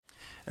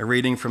A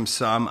reading from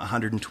Psalm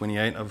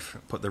 128. I've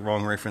put the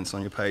wrong reference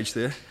on your page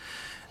there.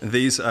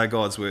 These are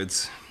God's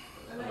words.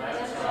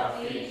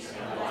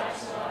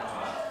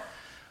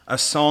 A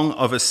song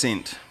of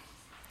ascent.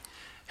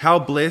 How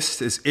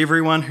blessed is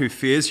everyone who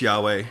fears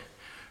Yahweh,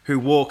 who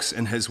walks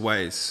in his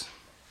ways.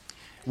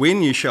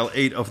 When you shall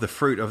eat of the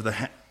fruit of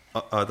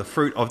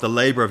the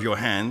labor of your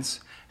hands,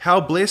 how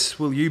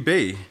blessed will you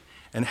be,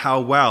 and how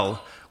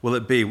well will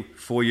it be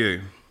for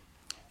you.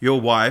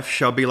 Your wife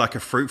shall be like a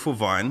fruitful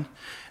vine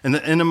in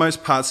the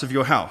innermost parts of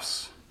your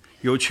house,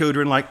 your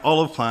children like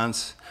olive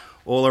plants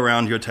all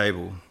around your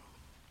table.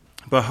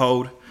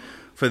 Behold,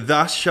 for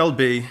thus shall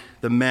be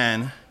the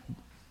man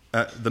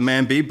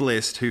be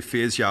blessed who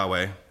fears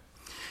Yahweh.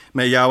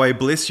 May Yahweh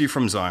bless you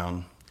from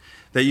Zion,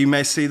 that you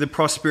may see the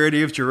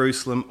prosperity of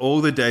Jerusalem all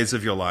the days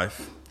of your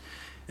life.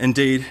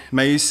 Indeed,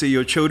 may you see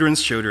your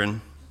children's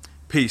children.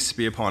 Peace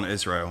be upon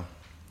Israel.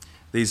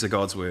 These are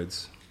God's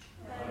words.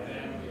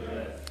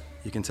 Amen.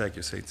 You can take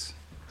your seats.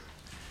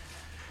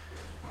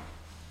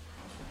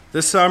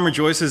 This psalm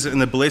rejoices in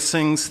the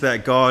blessings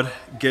that God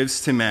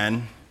gives to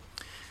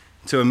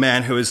a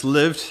man who has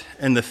lived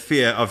in the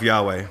fear of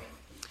Yahweh.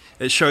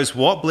 It shows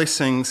what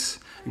blessings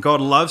God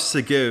loves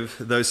to give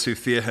those who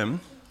fear him,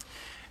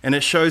 and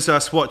it shows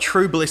us what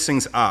true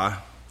blessings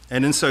are.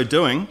 And in so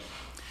doing,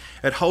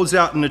 it holds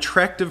out an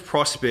attractive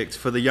prospect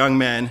for the young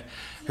man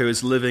who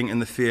is living in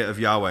the fear of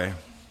Yahweh.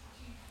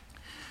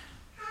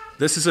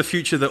 This is a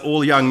future that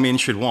all young men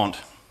should want.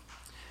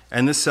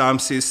 And this psalm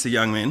says to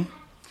young men,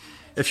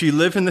 if you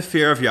live in the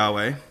fear of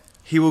Yahweh,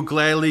 he will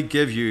gladly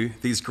give you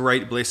these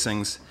great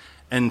blessings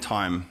in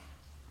time.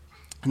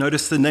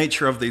 Notice the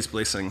nature of these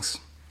blessings.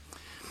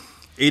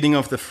 Eating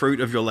of the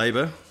fruit of your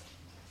labor,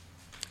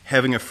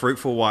 having a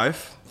fruitful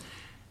wife,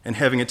 and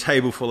having a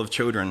table full of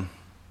children.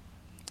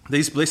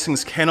 These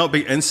blessings cannot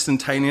be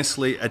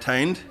instantaneously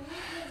attained.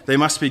 They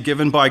must be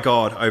given by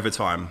God over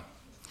time.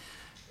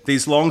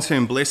 These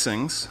long-term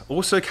blessings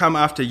also come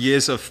after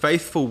years of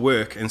faithful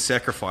work and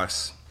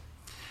sacrifice.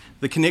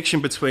 The connection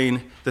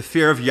between the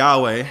fear of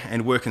Yahweh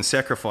and work and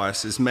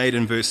sacrifice is made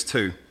in verse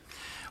 2,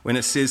 when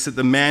it says that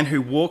the man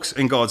who walks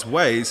in God's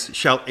ways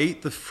shall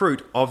eat the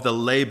fruit of the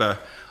labor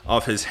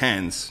of his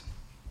hands.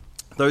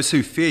 Those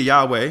who fear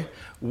Yahweh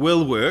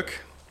will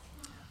work,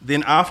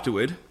 then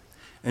afterward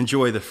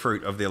enjoy the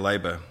fruit of their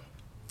labor.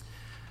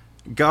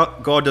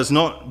 God does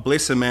not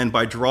bless a man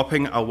by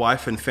dropping a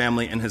wife and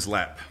family in his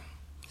lap.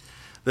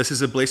 This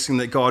is a blessing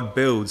that God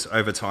builds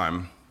over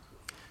time.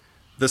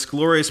 This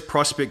glorious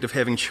prospect of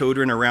having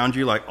children around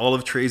you like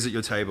olive trees at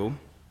your table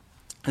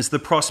is the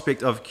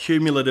prospect of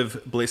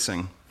cumulative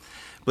blessing,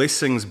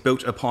 blessings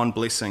built upon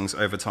blessings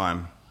over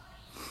time.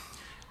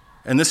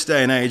 In this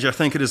day and age, I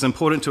think it is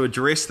important to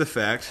address the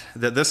fact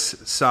that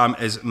this psalm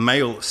is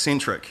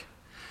male-centric.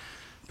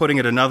 Putting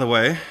it another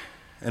way,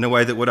 in a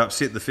way that would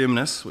upset the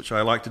feminists, which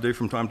I like to do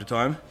from time to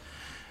time,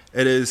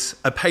 it is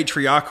a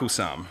patriarchal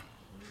psalm.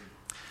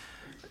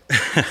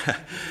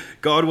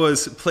 God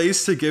was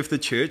pleased to give the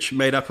church,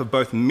 made up of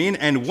both men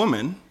and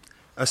women,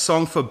 a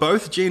song for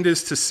both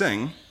genders to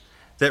sing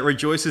that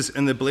rejoices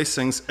in the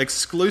blessings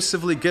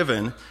exclusively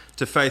given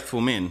to faithful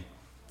men,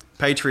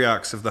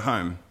 patriarchs of the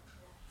home.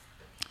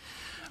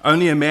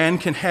 Only a man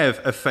can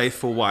have a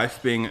faithful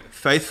wife being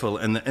faithful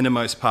in the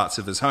innermost parts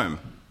of his home.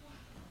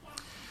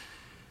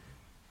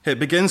 It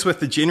begins with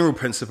the general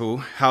principle,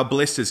 how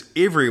blessed is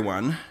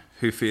everyone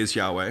who fears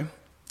Yahweh,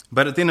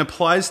 but it then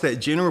applies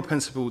that general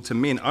principle to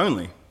men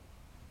only.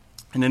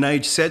 In an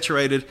age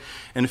saturated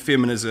in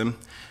feminism,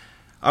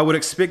 I would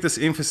expect this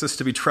emphasis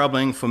to be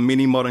troubling for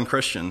many modern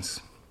Christians.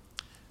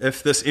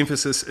 If this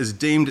emphasis is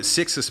deemed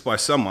sexist by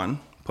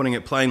someone, putting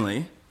it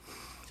plainly,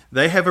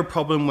 they have a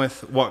problem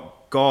with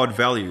what God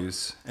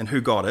values and who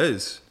God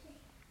is.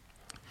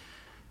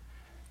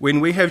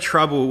 When we have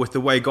trouble with the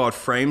way God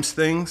frames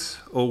things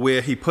or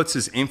where he puts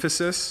his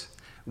emphasis,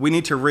 we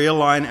need to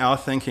realign our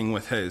thinking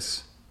with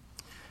his.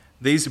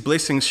 These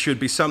blessings should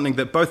be something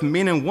that both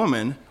men and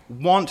women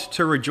want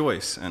to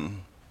rejoice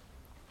in.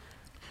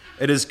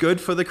 It is good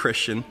for the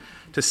Christian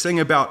to sing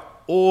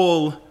about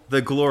all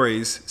the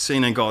glories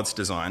seen in God's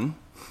design,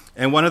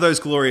 and one of those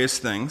glorious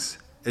things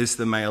is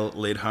the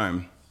male-led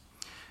home.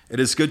 It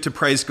is good to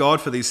praise God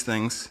for these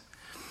things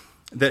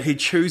that he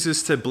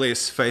chooses to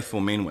bless faithful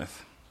men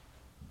with.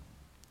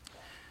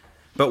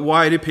 But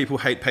why do people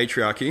hate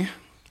patriarchy,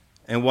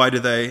 and why do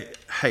they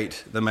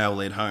hate the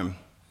male-led home?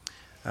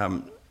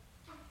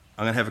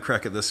 I'm going to have a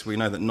crack at this. We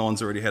know that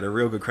Non's already had a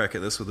real good crack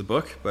at this with the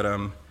book, but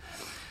I'm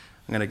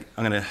going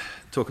to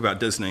talk about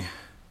Disney.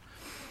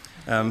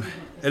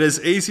 It is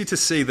easy to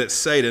see that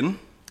Satan,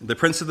 the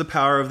prince of the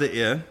power of the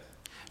air,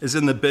 is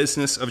in the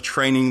business of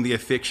training the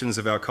affections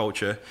of our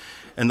culture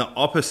in the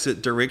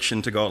opposite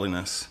direction to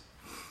godliness.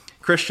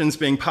 Christians,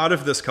 being part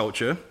of this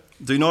culture,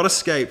 do not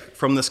escape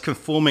from this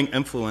conforming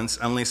influence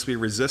unless we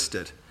resist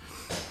it.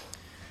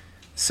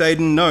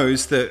 Satan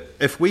knows that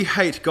if we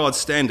hate God's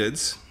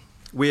standards,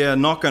 we are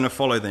not going to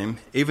follow them,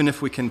 even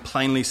if we can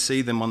plainly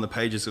see them on the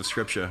pages of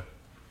Scripture.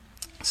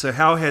 So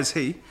how has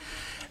he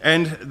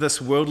and this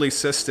worldly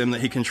system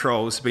that he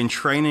controls been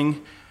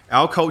training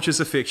our culture's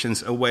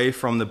affections away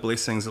from the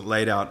blessings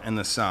laid out in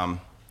the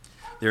psalm.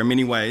 There are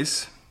many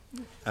ways,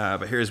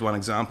 but here's one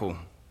example.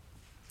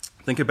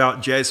 Think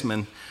about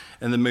Jasmine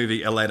in the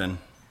movie Aladdin.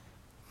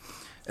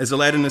 As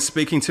Aladdin is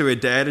speaking to her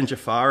dad and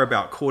Jafar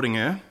about courting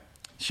her,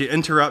 she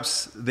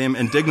interrupts them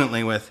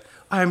indignantly with,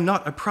 "I am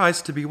not a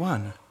prize to be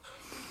won."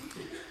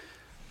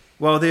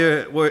 While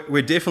there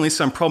were definitely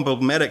some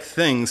problematic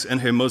things in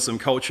her Muslim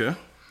culture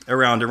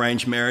around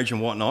arranged marriage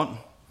and whatnot,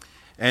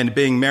 and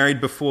being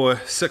married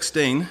before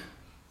 16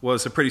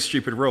 was a pretty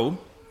stupid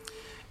rule,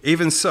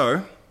 even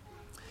so,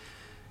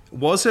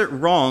 was it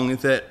wrong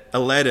that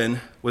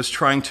Aladdin was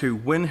trying to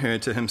win her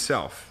to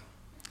himself?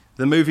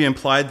 The movie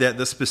implied that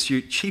this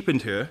pursuit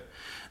cheapened her,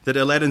 that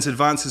Aladdin's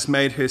advances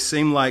made her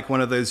seem like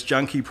one of those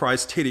junky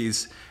prize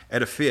teddies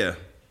at a fair.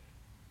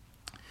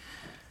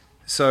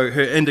 So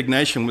her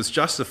indignation was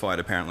justified,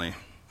 apparently.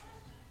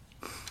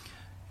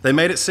 They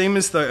made it seem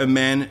as though a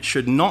man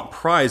should not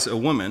prize a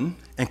woman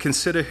and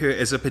consider her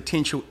as a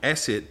potential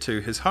asset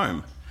to his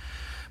home.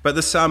 But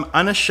the psalm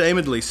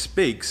unashamedly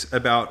speaks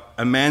about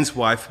a man's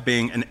wife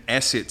being an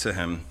asset to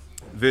him.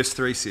 Verse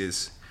 3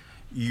 says,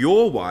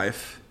 "Your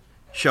wife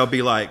shall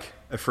be like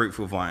a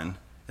fruitful vine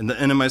in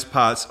the innermost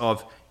parts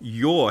of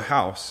your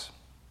house."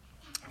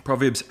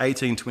 Proverbs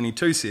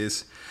 18:22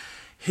 says,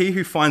 "He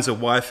who finds a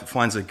wife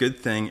finds a good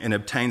thing and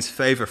obtains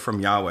favor from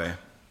Yahweh."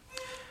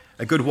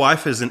 A good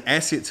wife is an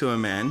asset to a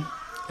man,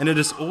 and it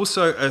is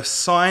also a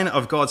sign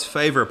of God's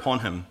favor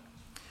upon him.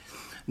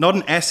 Not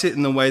an asset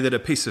in the way that a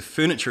piece of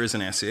furniture is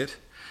an asset,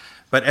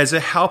 but as a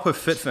helper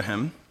fit for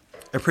him,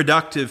 a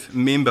productive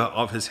member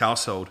of his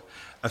household,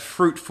 a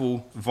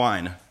fruitful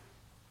vine.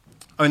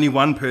 Only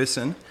one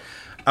person,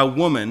 a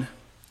woman,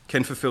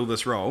 can fulfill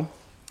this role,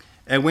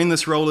 and when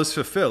this role is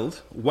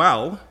fulfilled,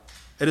 well,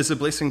 it is a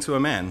blessing to a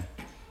man.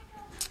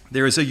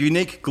 There is a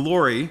unique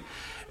glory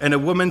in a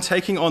woman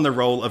taking on the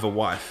role of a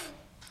wife.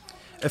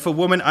 If a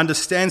woman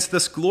understands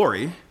this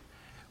glory,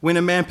 when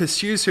a man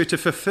pursues her to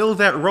fulfill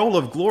that role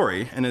of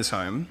glory in his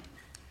home,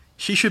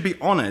 she should be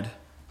honored,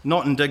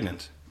 not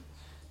indignant.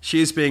 She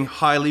is being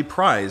highly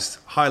prized,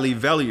 highly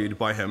valued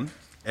by him,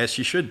 as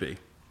she should be.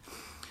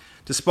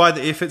 Despite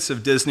the efforts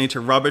of Disney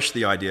to rubbish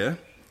the idea,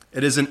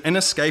 it is an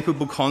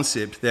inescapable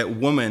concept that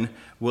women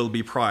will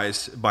be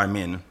prized by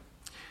men.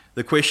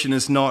 The question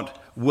is not,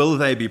 will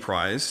they be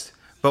prized,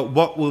 but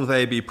what will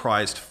they be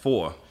prized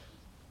for?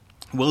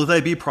 Will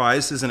they be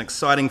prized as an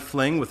exciting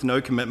fling with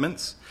no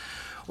commitments,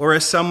 or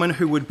as someone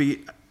who would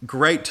be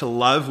great to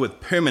love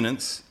with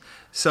permanence,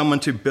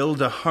 someone to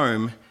build a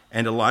home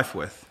and a life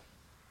with?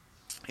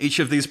 Each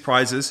of these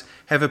prizes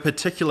have a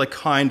particular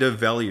kind of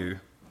value.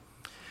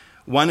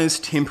 One is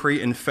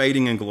temporary and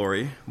fading in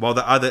glory, while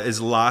the other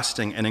is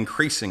lasting and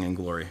increasing in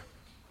glory.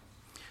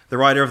 The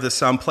writer of the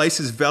psalm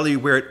places value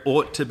where it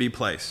ought to be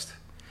placed.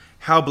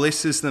 How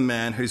blessed is the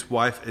man whose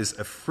wife is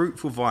a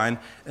fruitful vine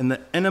in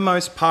the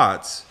innermost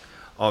parts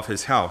of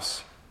his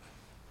house.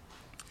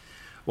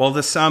 While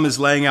the psalm is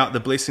laying out the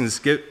blessings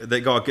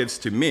that God gives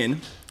to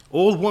men,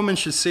 all women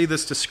should see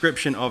this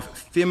description of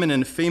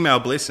feminine female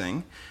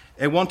blessing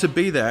and want to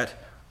be that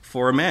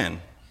for a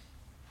man.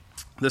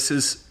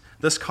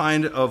 This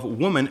kind of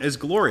woman is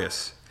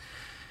glorious.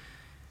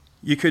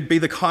 You could be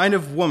the kind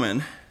of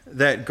woman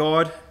that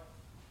God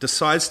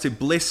decides to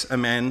bless a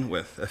man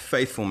with, a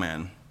faithful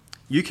man.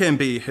 You can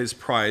be his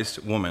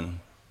prized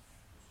woman.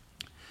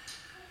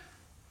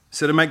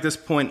 So to make this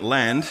point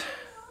land,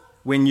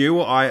 when you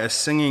or I are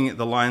singing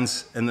the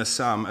lines in the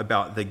psalm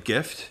about the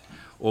gift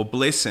or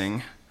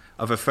blessing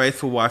of a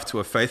faithful wife to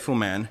a faithful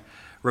man,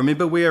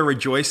 remember we are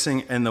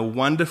rejoicing in the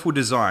wonderful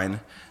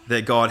design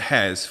that God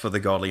has for the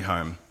godly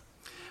home.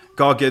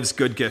 God gives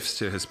good gifts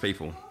to his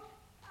people.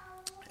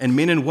 And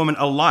men and women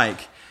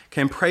alike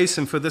can praise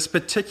him for this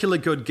particular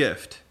good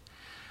gift,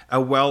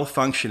 a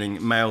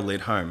well-functioning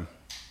male-led home.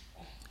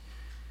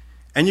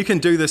 And you can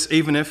do this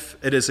even if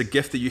it is a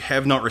gift that you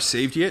have not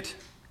received yet.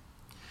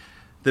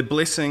 The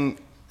blessing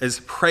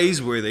is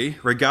praiseworthy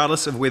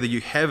regardless of whether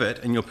you have it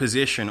in your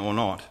possession or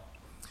not.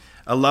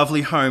 A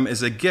lovely home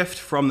is a gift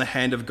from the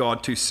hand of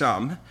God to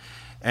some,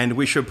 and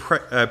we should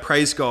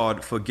praise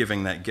God for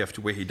giving that gift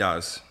where he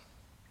does.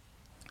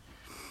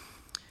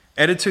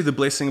 Added to the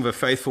blessing of a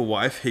faithful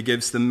wife, he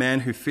gives the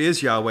man who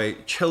fears Yahweh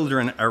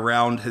children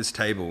around his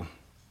table.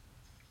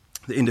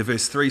 The end of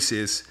verse 3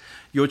 says,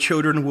 "Your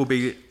children will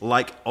be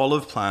like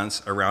olive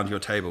plants around your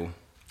table."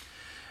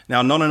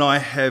 Now, Non and I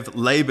have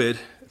labored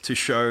to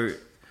show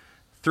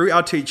through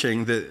our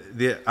teaching that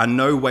there are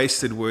no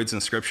wasted words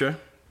in Scripture.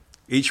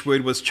 Each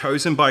word was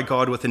chosen by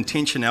God with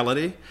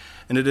intentionality,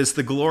 and it is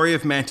the glory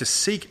of man to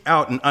seek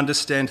out and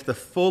understand the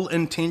full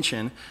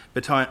intention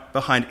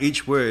behind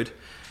each word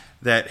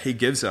that he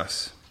gives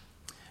us.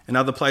 In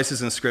other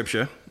places in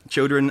Scripture,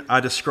 children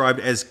are described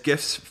as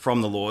gifts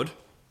from the Lord,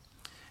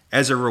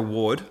 as a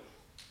reward,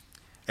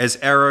 as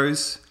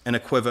arrows in a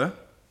quiver,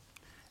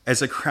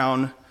 as a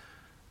crown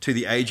to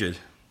the aged.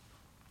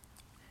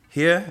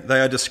 Here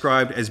they are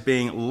described as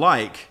being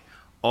like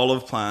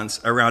olive plants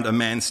around a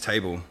man's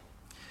table.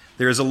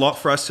 There is a lot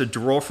for us to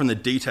draw from the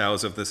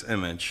details of this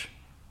image.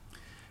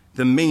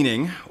 the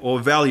meaning or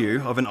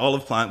value of an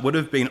olive plant would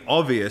have been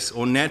obvious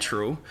or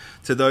natural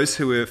to those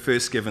who were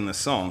first given this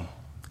song.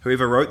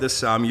 Whoever wrote this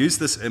psalm used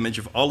this image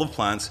of olive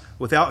plants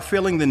without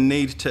feeling the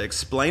need to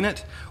explain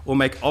it or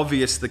make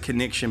obvious the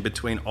connection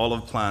between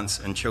olive plants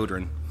and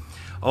children.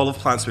 Olive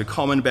plants were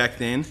common back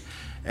then,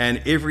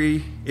 and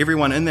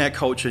everyone in that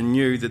culture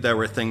knew that they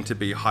were a thing to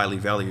be highly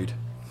valued.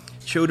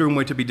 Children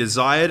were to be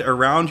desired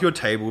around your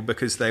table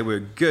because they were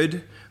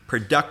good,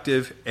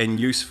 productive, and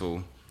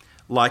useful,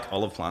 like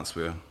olive plants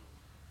were.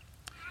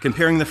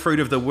 Comparing the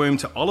fruit of the womb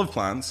to olive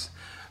plants,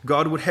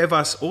 God would have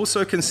us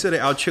also consider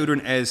our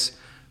children as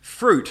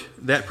fruit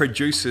that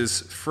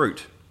produces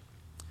fruit.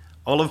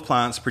 Olive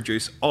plants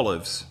produce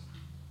olives.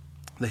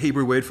 The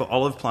Hebrew word for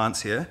olive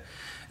plants here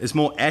is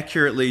more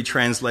accurately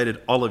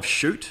translated olive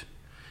shoot,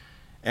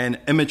 an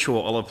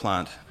immature olive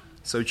plant.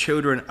 So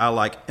children are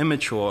like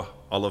immature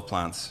olive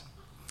plants.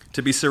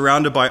 To be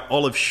surrounded by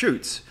olive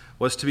shoots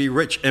was to be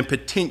rich in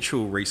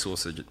potential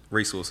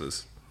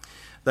resources.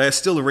 They are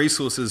still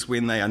resources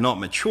when they are not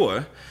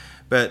mature,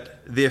 but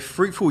their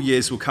fruitful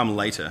years will come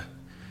later.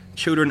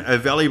 Children are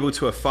valuable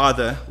to a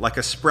father like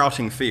a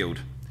sprouting field.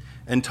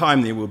 In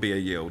time there will be a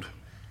yield.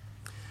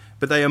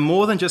 But they are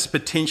more than just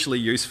potentially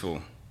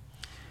useful.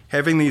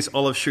 Having these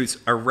olive shoots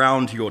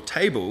around your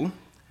table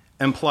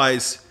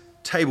implies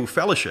table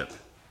fellowship.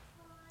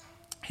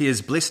 He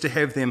is blessed to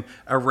have them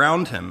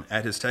around him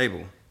at his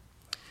table.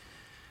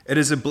 It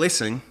is a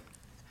blessing,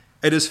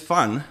 it is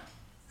fun,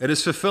 it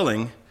is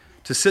fulfilling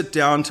to sit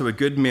down to a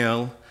good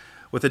meal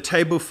with a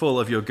table full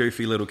of your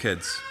goofy little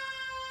kids.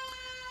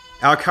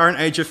 Our current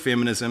age of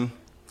feminism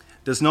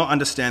does not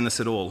understand this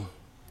at all.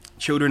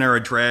 Children are a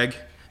drag,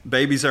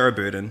 babies are a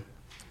burden.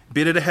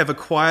 Better to have a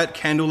quiet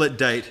candlelit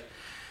date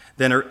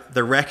than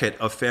the racket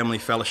of family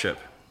fellowship.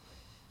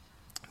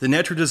 The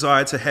natural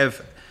desire to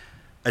have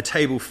a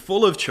table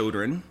full of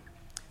children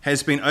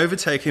has been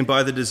overtaken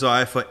by the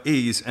desire for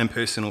ease and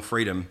personal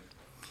freedom.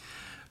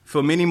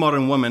 For many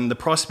modern women, the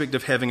prospect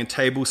of having a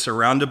table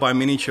surrounded by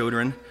many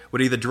children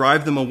would either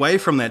drive them away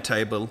from that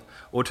table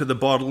or to the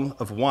bottle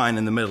of wine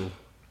in the middle.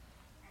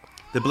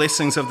 The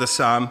blessings of the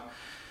psalm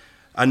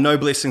are no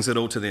blessings at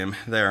all to them.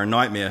 They are a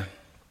nightmare.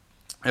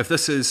 If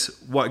this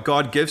is what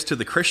God gives to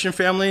the Christian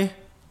family,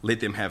 let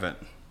them have it.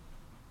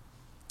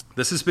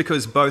 This is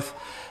because both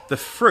the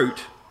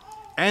fruit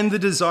and the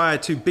desire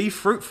to be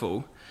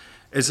fruitful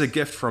is a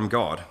gift from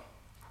God.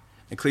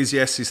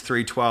 Ecclesiastes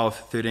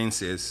 3:12-13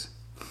 says,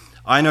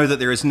 I know that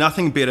there is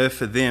nothing better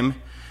for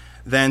them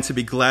than to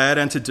be glad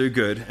and to do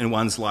good in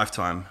one's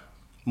lifetime.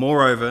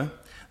 Moreover,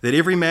 that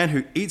every man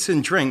who eats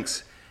and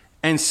drinks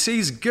and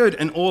sees good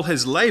in all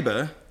his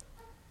labor,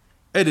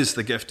 it is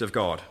the gift of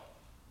God.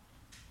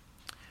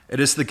 It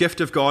is the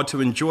gift of God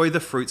to enjoy the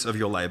fruits of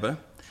your labor,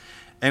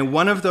 and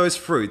one of those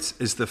fruits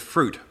is the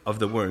fruit of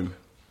the womb.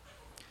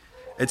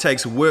 It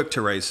takes work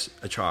to raise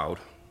a child,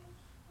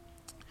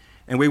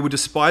 and we will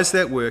despise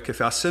that work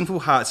if our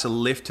sinful hearts are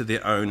left to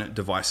their own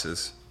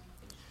devices.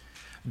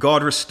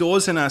 God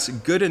restores in us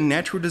good and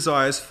natural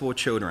desires for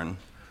children,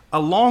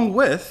 along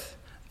with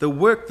the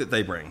work that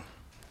they bring,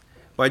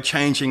 by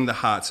changing the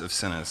hearts of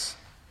sinners.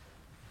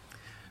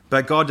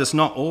 But God does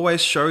not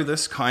always show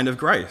this kind of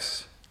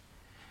grace.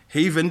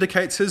 He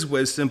vindicates his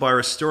wisdom by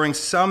restoring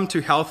some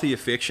to healthy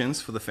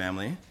affections for the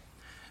family,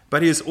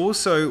 but he is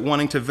also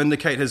wanting to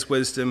vindicate his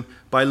wisdom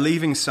by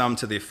leaving some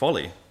to their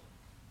folly.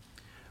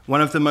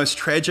 One of the most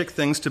tragic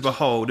things to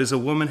behold is a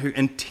woman who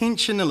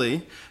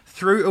intentionally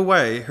threw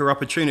away her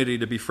opportunity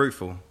to be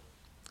fruitful.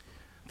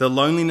 The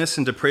loneliness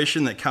and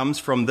depression that comes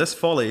from this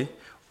folly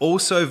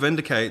also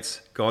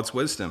vindicates God's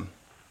wisdom.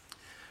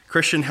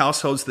 Christian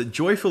households that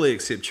joyfully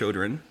accept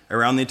children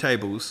around their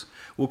tables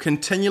will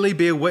continually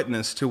bear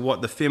witness to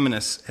what the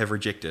feminists have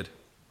rejected.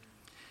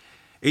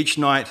 Each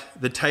night,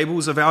 the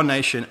tables of our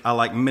nation are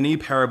like mini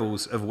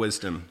parables of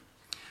wisdom.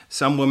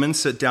 Some women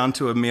sit down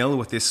to a meal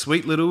with their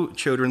sweet little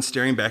children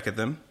staring back at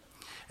them,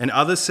 and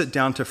others sit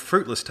down to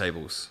fruitless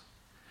tables.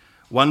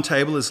 One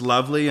table is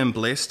lovely and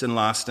blessed and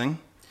lasting,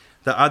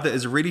 the other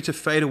is ready to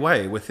fade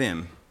away with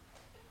them.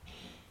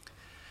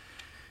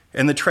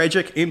 And the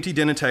tragic empty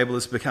dinner table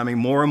is becoming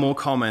more and more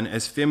common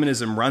as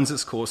feminism runs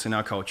its course in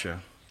our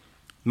culture.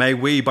 May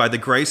we, by the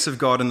grace of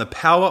God and the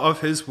power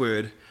of his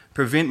word,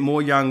 prevent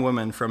more young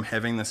women from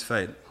having this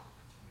fate.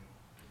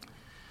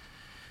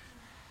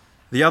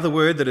 The other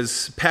word that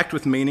is packed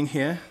with meaning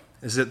here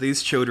is that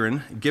these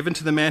children, given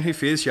to the man who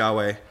fears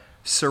Yahweh,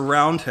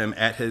 surround him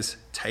at his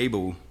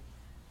table.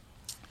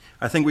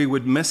 I think we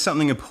would miss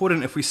something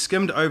important if we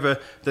skimmed over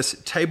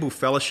this table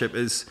fellowship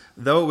as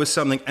though it was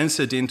something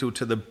incidental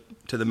to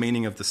the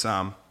meaning of the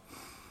psalm.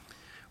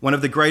 One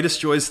of the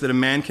greatest joys that a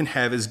man can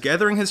have is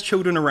gathering his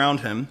children around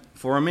him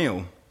for a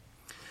meal.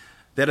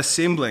 That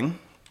assembling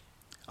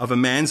of a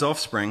man's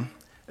offspring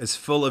is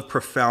full of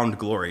profound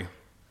glory.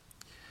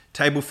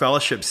 Table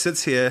fellowship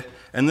sits here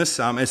in this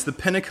psalm as the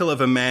pinnacle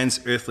of a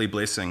man's earthly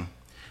blessing.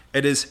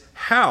 It is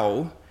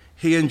how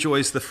he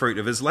enjoys the fruit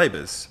of his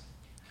labors.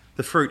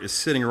 The fruit is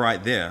sitting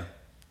right there.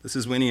 This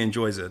is when he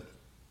enjoys it.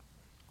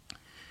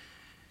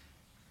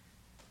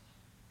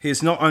 He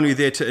is not only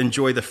there to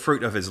enjoy the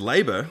fruit of his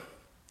labor,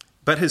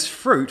 but his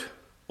fruit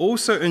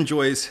also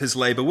enjoys his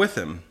labor with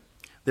him.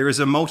 There is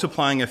a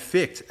multiplying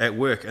effect at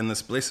work in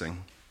this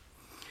blessing.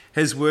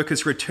 His work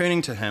is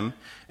returning to him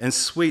in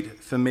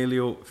sweet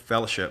familial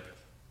fellowship.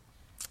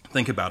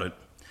 Think about it.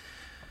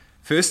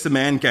 First, the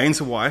man gains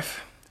a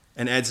wife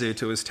and adds her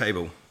to his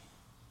table.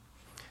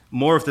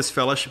 More of this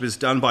fellowship is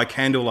done by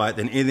candlelight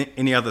than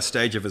any other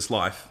stage of his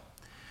life.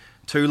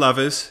 Two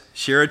lovers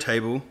share a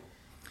table,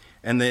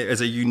 and there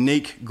is a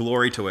unique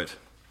glory to it.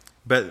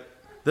 But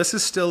this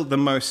is still the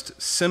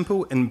most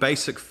simple and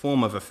basic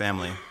form of a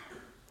family.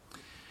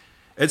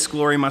 Its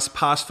glory must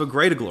pass for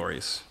greater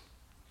glories,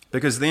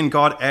 because then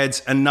God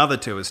adds another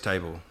to his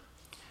table.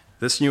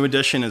 This new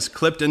addition is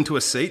clipped into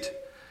a seat,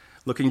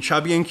 looking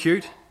chubby and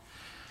cute,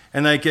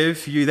 and they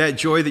give you that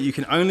joy that you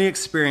can only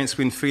experience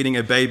when feeding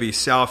a baby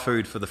sour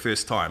food for the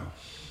first time.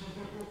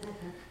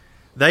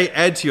 They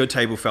add to your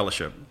table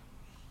fellowship.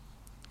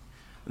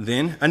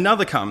 Then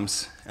another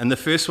comes, and the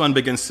first one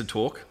begins to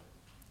talk.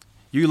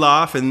 You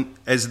laugh, and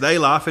as they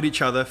laugh at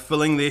each other,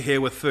 filling their hair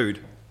with food.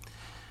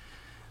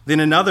 Then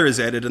another is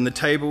added, and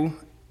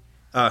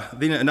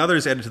another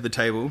is added to the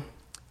table,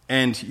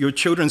 and your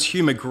children's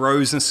humor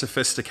grows in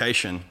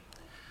sophistication.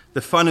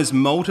 The fun is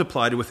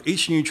multiplied with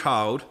each new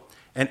child,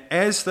 and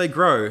as they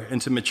grow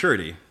into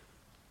maturity,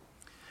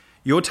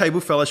 your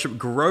table fellowship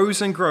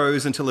grows and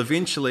grows until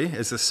eventually,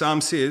 as the psalm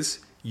says,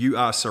 you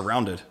are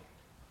surrounded.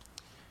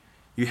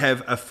 You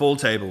have a full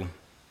table.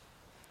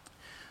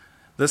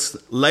 This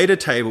later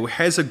table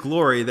has a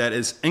glory that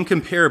is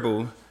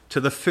incomparable to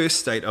the first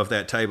state of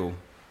that table.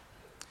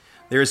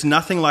 There is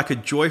nothing like a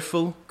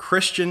joyful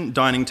Christian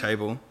dining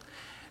table,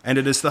 and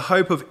it is the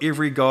hope of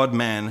every godly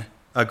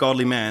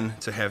man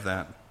to have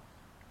that.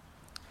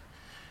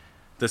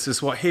 This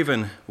is what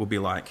heaven will be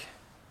like,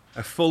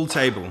 a full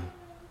table.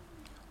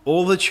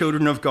 All the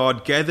children of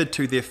God gathered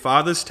to their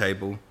Father's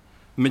table,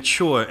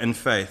 mature in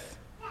faith,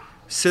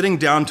 sitting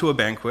down to a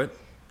banquet,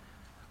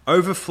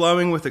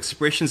 overflowing with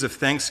expressions of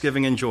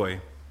thanksgiving and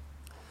joy.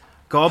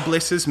 God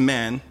blesses the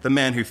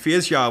man who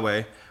fears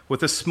Yahweh,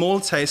 with a small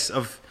taste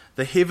of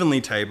the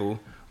heavenly table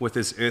with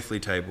his earthly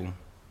table.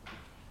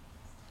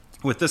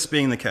 With this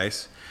being the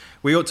case,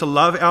 we ought to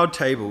love our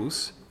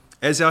tables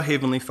as our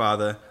heavenly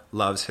Father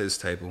loves his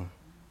table.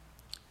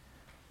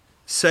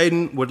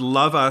 Satan would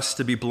love us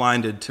to be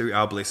blinded to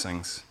our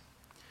blessings.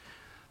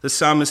 The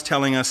psalm is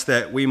telling us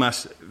that we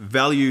must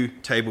value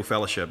table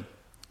fellowship.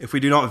 If we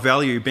do not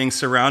value being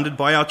surrounded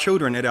by our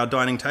children at our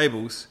dining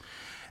tables,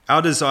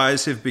 our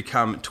desires have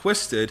become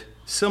twisted,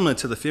 similar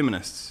to the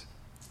feminists.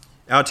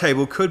 Our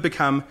table could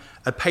become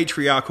a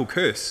patriarchal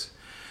curse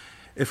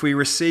if we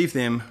receive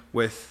them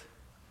with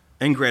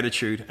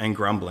ingratitude and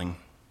grumbling.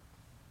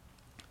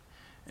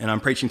 And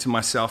I'm preaching to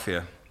myself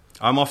here.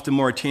 I'm often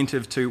more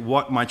attentive to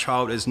what my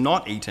child is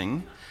not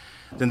eating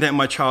than that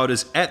my child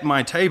is at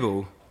my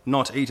table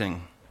not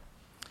eating.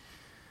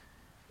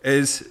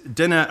 Is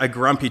dinner a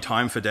grumpy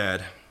time for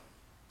dad?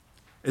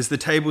 Is the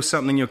table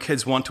something your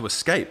kids want to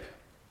escape?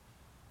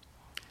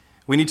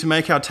 We need to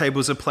make our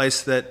tables a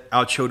place that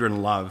our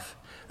children love,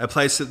 a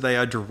place that they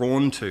are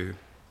drawn to.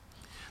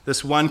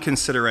 This one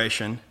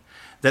consideration,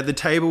 that the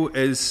table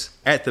is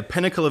at the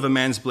pinnacle of a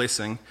man's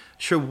blessing,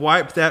 should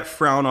wipe that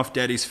frown off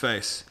daddy's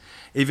face,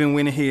 even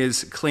when he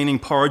is cleaning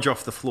porridge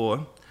off the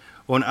floor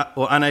or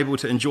unable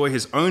to enjoy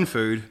his own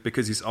food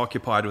because he's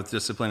occupied with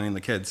disciplining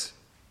the kids.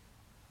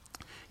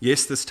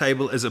 Yes, this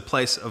table is a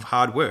place of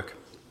hard work,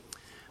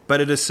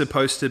 but it is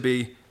supposed to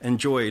be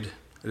enjoyed.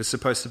 It is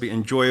supposed to be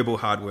enjoyable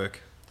hard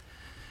work.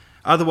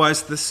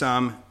 Otherwise, this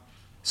psalm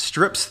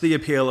strips the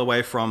appeal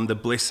away from the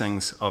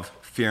blessings of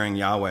fearing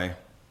Yahweh.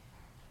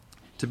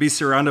 To be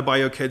surrounded by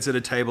your kids at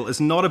a table is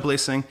not a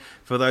blessing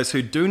for those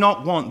who do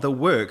not want the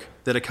work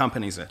that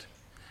accompanies it.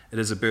 It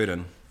is a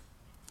burden.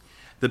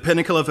 The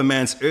pinnacle of a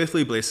man's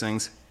earthly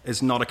blessings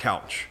is not a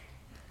couch.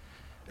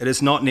 It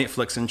is not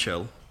Netflix and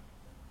chill.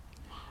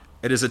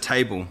 It is a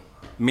table,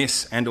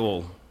 mess and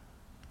all.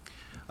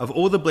 Of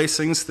all the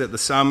blessings that the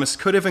psalmist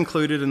could have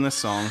included in this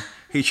song,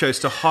 he chose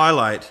to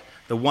highlight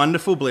the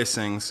wonderful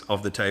blessings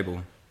of the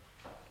table.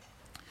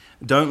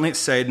 Don't let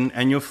Satan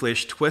and your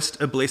flesh twist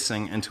a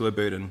blessing into a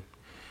burden.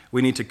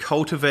 We need to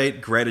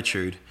cultivate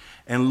gratitude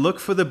and look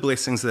for the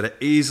blessings that are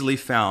easily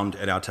found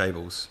at our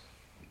tables.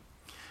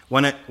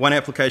 One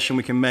application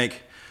we can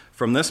make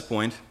from this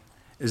point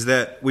is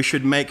that we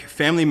should make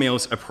family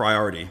meals a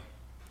priority.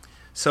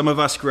 Some of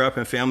us grew up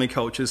in family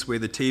cultures where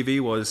the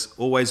TV was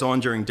always on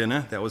during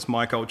dinner. That was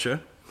my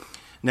culture.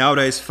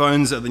 Nowadays,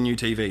 phones are the new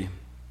TV.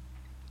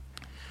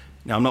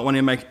 Now, I'm not wanting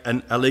to make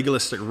a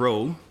legalistic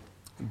rule,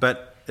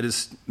 but it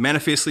is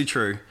manifestly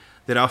true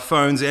that our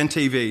phones and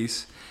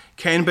TVs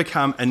can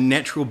become a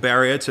natural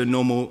barrier to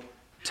normal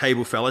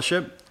table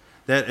fellowship.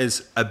 That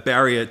is a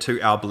barrier to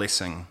our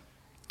blessing.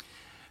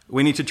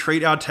 We need to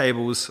treat our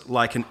tables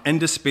like an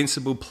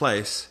indispensable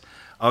place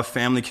of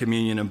family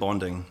communion and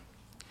bonding.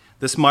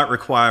 This might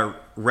require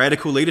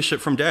radical leadership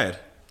from dad,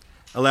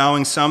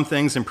 allowing some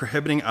things and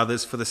prohibiting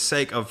others for the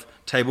sake of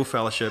table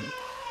fellowship,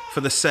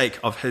 for the sake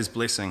of his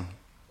blessing.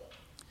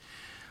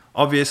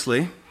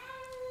 Obviously,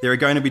 there are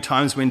going to be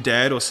times when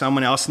Dad or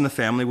someone else in the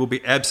family will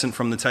be absent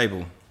from the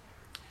table.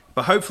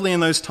 But hopefully in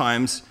those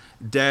times,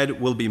 Dad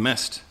will be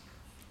missed.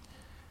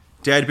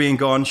 Dad being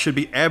gone should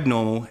be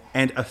abnormal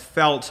and a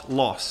felt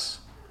loss.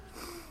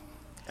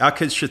 Our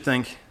kids should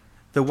think,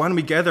 the one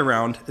we gather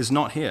around is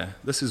not here.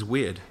 This is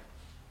weird.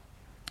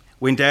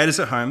 When Dad is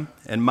at home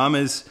and Mum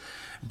is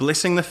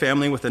blessing the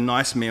family with a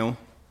nice meal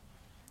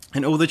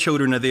and all the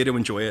children are there to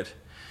enjoy it,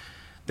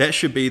 that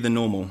should be the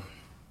normal.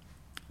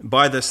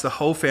 By this, the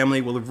whole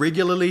family will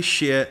regularly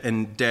share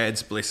in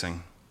Dad's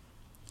blessing.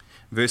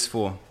 Verse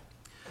 4,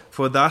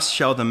 For thus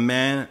shall the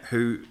man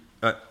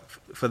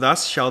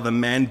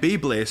be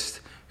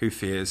blessed who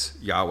fears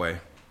Yahweh.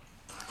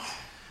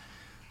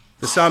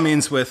 The psalm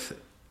ends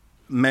with,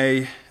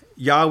 May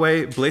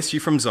Yahweh bless you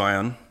from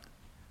Zion,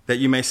 that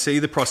you may see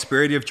the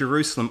prosperity of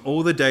Jerusalem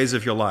all the days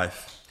of your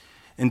life.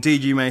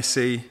 Indeed,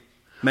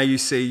 may you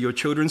see your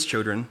children's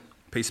children.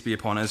 Peace be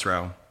upon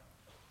Israel.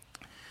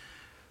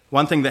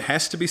 One thing that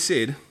has to be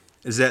said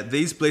is that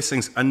these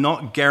blessings are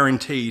not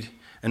guaranteed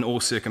in all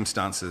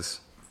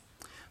circumstances.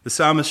 The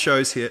psalmist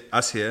shows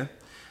us here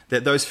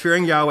that those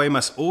fearing Yahweh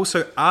must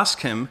also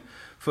ask him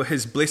for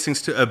his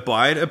blessings to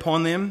abide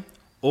upon them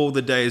all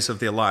the days of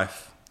their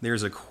life. There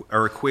is a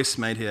request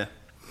made here.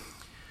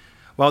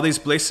 While these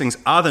blessings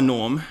are the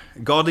norm,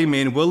 godly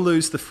men will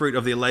lose the fruit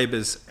of their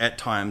labors at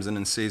times and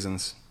in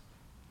seasons.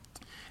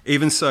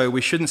 Even so,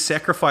 we shouldn't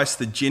sacrifice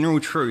the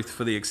general truth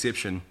for the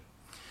exception.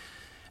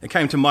 It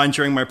came to mind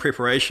during my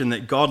preparation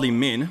that godly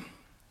men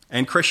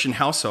and Christian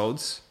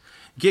households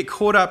get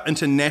caught up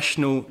into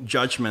national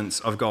judgments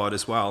of God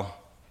as well.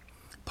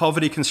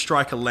 Poverty can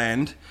strike a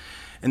land,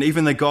 and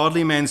even the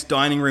godly man's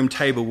dining room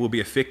table will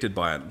be affected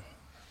by it.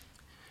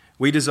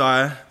 We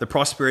desire the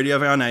prosperity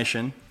of our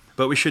nation,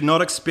 but we should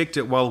not expect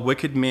it while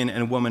wicked men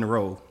and women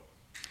rule.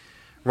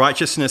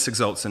 Righteousness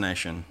exalts a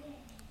nation,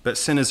 but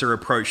sin is a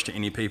reproach to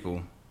any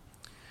people.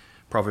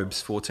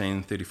 Proverbs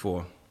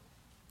 14:34.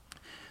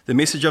 The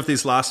message of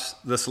this last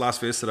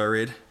verse that I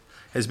read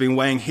has been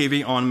weighing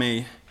heavy on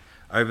me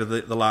over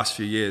the last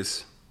few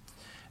years.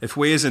 If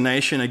we as a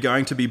nation are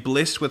going to be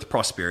blessed with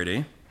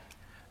prosperity,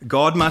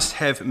 God must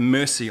have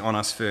mercy on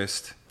us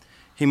first.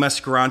 He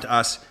must grant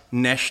us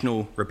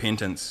national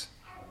repentance.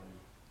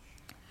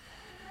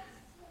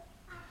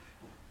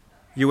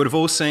 You would have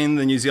all seen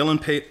the New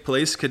Zealand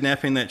police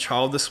kidnapping that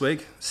child this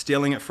week,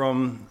 stealing it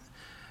from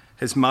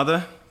his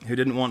mother, who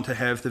didn't want to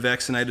have the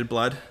vaccinated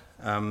blood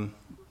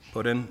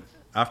put in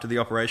after the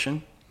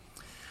operation.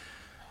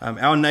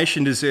 Our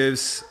nation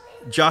deserves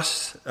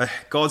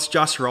God's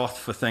just wrath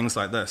for things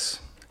like this,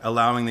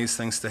 allowing these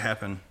things to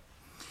happen.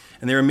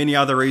 And there are many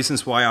other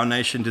reasons why our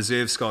nation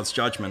deserves God's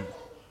judgment.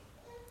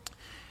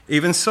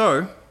 Even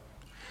so,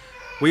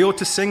 we ought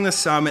to sing this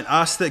psalm and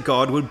ask that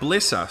God would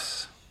bless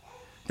us,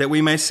 that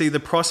we may see the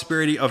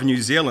prosperity of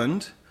New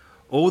Zealand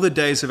all the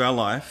days of our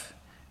life,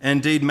 and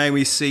indeed may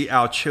we see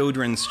our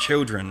children's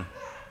children.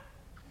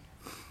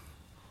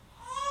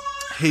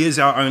 He is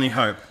our only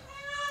hope.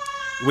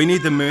 We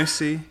need the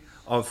mercy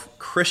of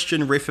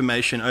Christian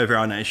reformation over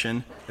our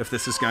nation if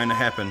this is going to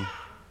happen.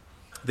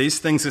 These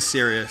things are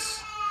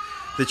serious.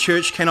 The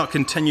church cannot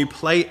continue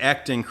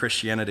play-acting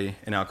Christianity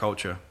in our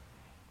culture.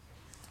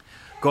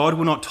 God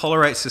will not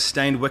tolerate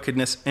sustained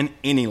wickedness in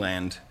any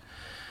land.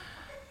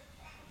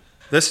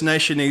 This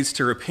nation needs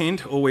to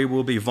repent, or we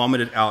will be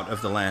vomited out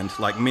of the land,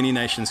 like many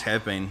nations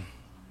have been.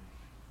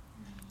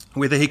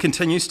 Whether he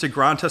continues to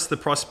grant us the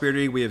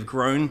prosperity we have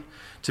grown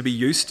to be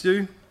used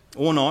to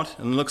or not,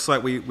 and it looks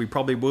like we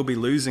probably will be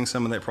losing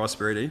some of that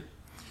prosperity,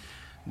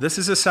 this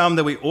is a psalm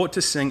that we ought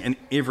to sing in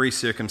every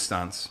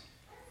circumstance.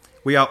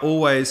 We are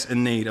always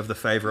in need of the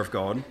favor of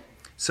God,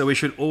 so we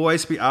should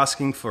always be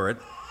asking for it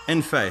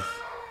in faith,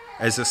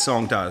 as this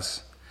song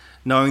does,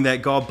 knowing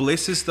that God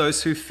blesses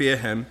those who fear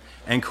him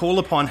and call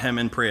upon him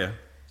in prayer.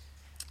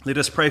 Let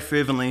us pray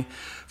fervently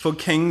for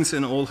kings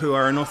and all who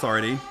are in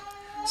authority,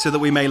 so that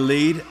we may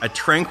lead a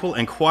tranquil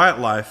and quiet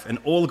life in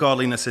all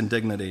godliness and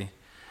dignity.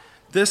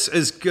 This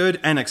is good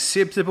and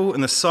acceptable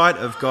in the sight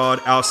of God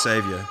our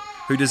Saviour,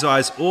 who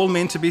desires all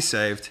men to be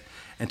saved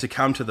and to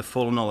come to the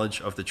full knowledge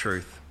of the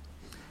truth.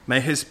 May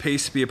his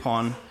peace be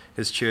upon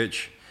his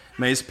church.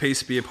 May his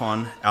peace be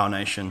upon our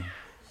nation.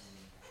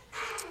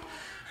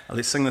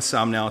 Let's sing this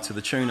psalm now to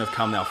the tune of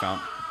Come Thou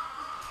Fount.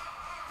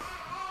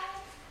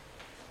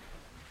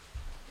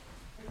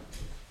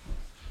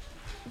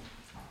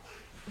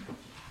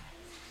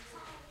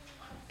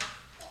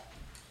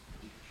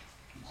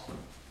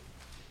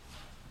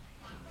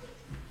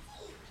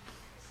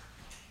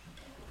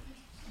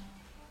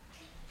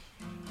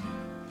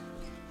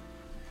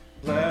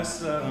 Bless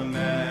the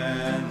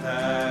man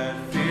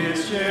that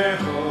fears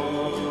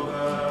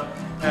Jehovah,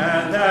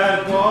 and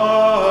that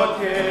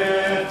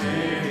walketh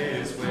in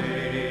his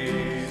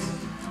ways.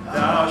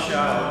 Thou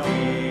shalt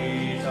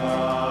eat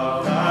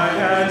of thy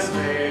hand's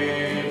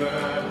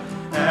labor,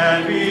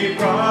 and be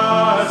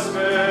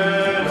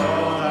prospered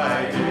all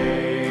thy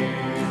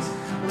days.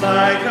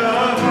 Like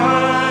a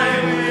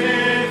vine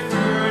with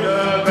fruit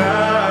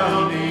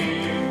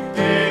abounding,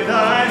 in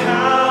thy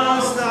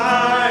house thy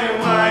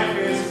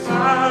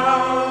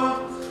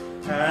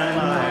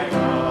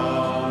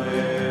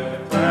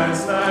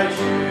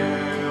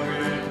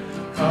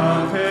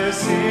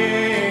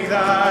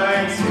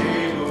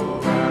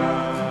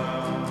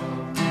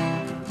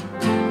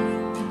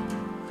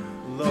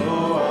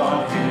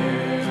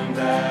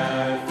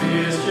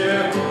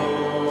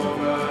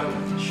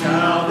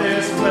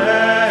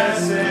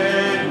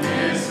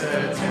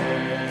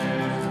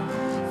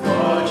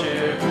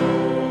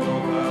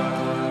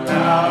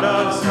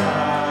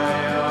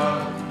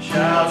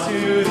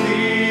to